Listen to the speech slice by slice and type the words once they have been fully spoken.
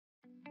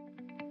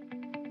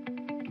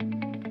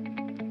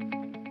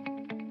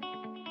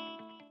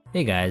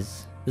Hey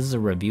guys, this is a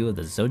review of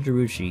the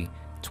Zojirushi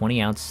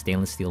 20-ounce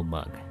stainless steel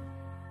mug.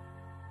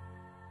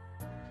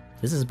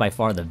 This is by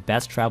far the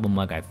best travel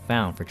mug I've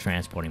found for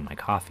transporting my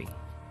coffee.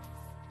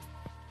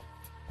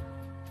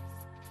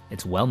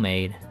 It's well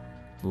made,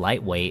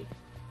 lightweight,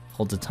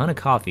 holds a ton of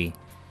coffee,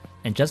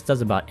 and just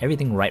does about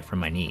everything right for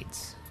my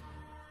needs.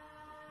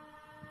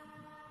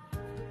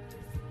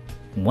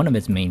 One of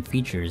its main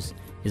features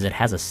is it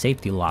has a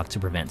safety lock to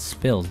prevent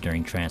spills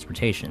during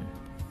transportation,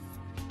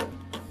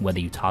 whether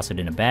you toss it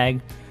in a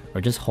bag or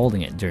just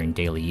holding it during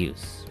daily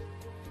use.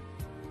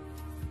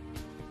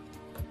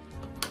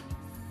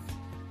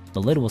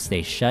 The lid will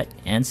stay shut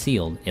and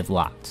sealed if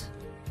locked.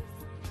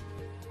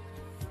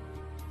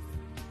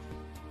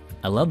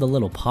 I love the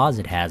little pause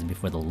it has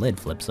before the lid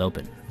flips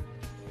open.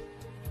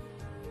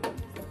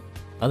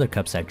 Other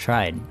cups I've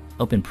tried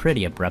open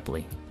pretty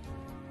abruptly.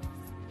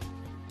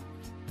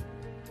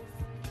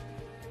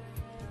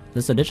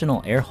 This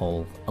additional air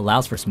hole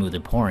allows for smoother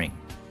pouring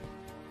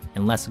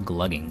and less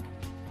glugging.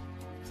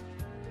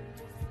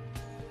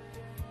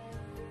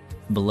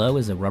 Below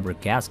is a rubber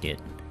gasket,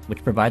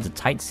 which provides a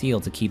tight seal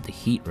to keep the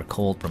heat or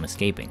cold from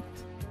escaping.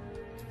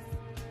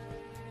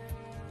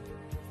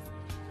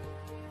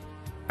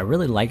 I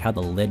really like how the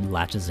lid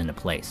latches into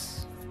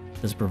place.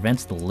 This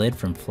prevents the lid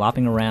from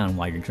flopping around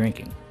while you're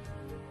drinking.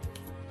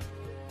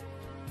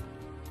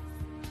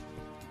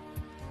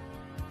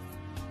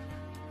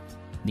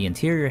 The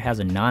interior has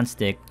a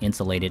non-stick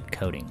insulated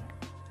coating.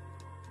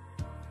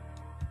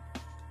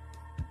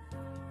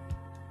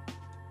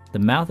 The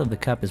mouth of the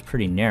cup is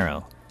pretty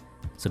narrow,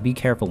 so be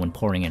careful when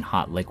pouring in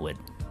hot liquid.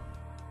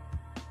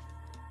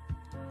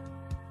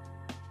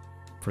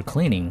 For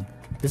cleaning,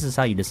 this is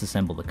how you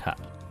disassemble the cup.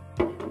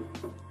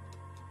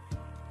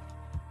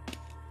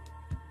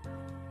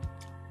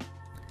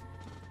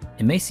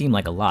 It may seem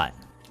like a lot,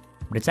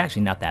 but it's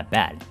actually not that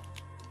bad.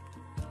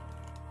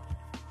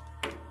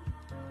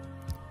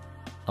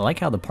 I like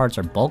how the parts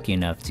are bulky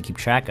enough to keep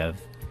track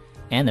of,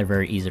 and they're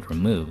very easy to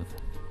remove.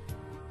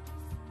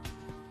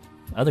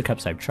 Other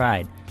cups I've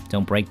tried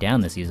don't break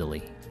down this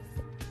easily,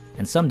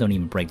 and some don't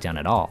even break down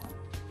at all,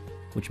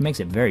 which makes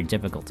it very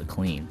difficult to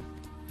clean.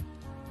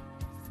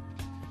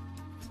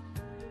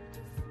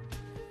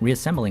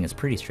 Reassembling is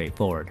pretty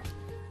straightforward.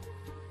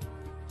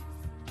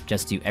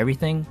 Just do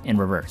everything in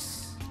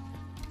reverse.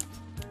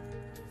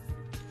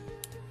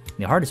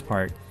 The hardest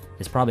part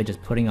is probably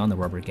just putting on the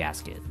rubber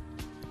gasket.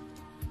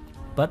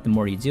 But the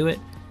more you do it,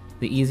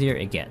 the easier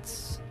it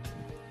gets.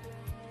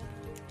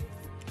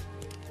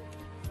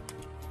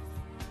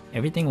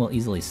 Everything will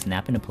easily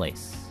snap into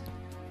place.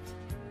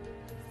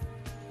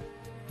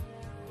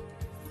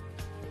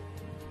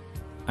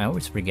 I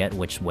always forget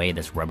which way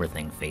this rubber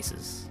thing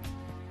faces.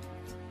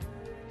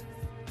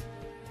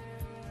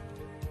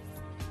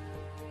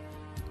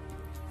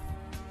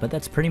 But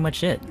that's pretty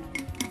much it.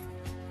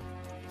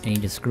 And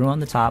you just screw on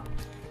the top,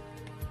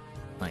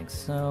 like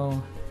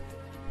so,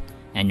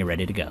 and you're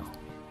ready to go.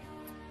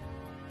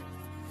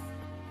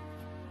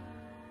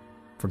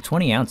 For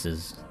 20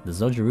 ounces, the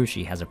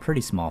Zojirushi has a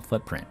pretty small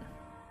footprint.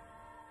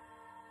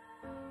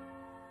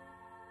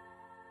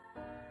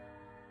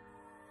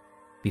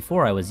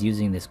 Before I was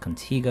using this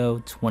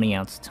Contigo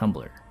 20-ounce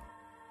tumbler.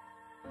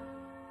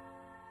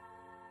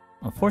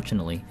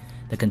 Unfortunately,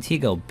 the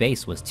Contigo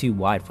base was too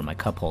wide for my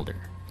cup holder.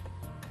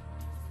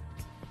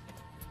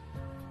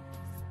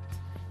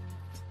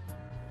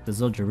 The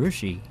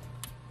Zojirushi,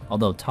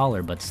 although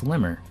taller but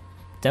slimmer,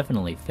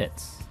 definitely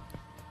fits.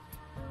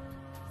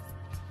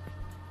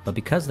 But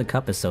because the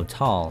cup is so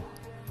tall,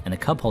 and the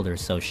cup holder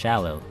is so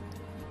shallow,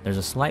 there's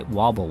a slight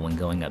wobble when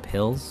going up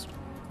hills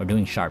or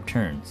doing sharp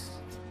turns.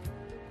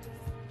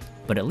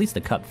 But at least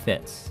the cup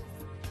fits.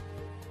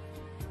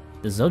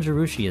 The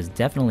Zojirushi is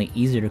definitely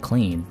easier to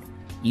clean,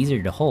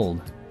 easier to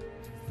hold,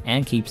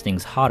 and keeps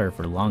things hotter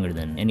for longer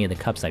than any of the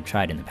cups I've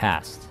tried in the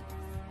past.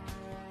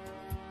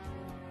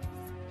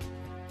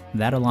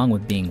 That, along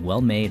with being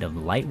well made of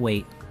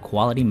lightweight,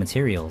 quality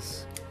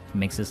materials,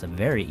 makes this a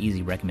very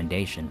easy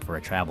recommendation for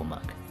a travel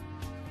mug.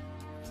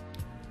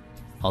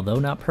 Although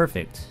not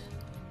perfect,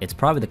 it's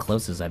probably the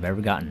closest I've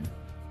ever gotten.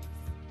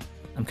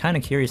 I'm kinda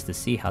curious to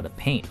see how the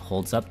paint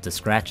holds up to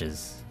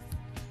scratches.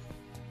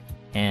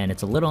 And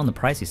it's a little on the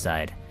pricey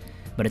side,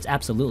 but it's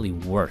absolutely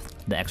worth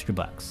the extra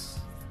bucks.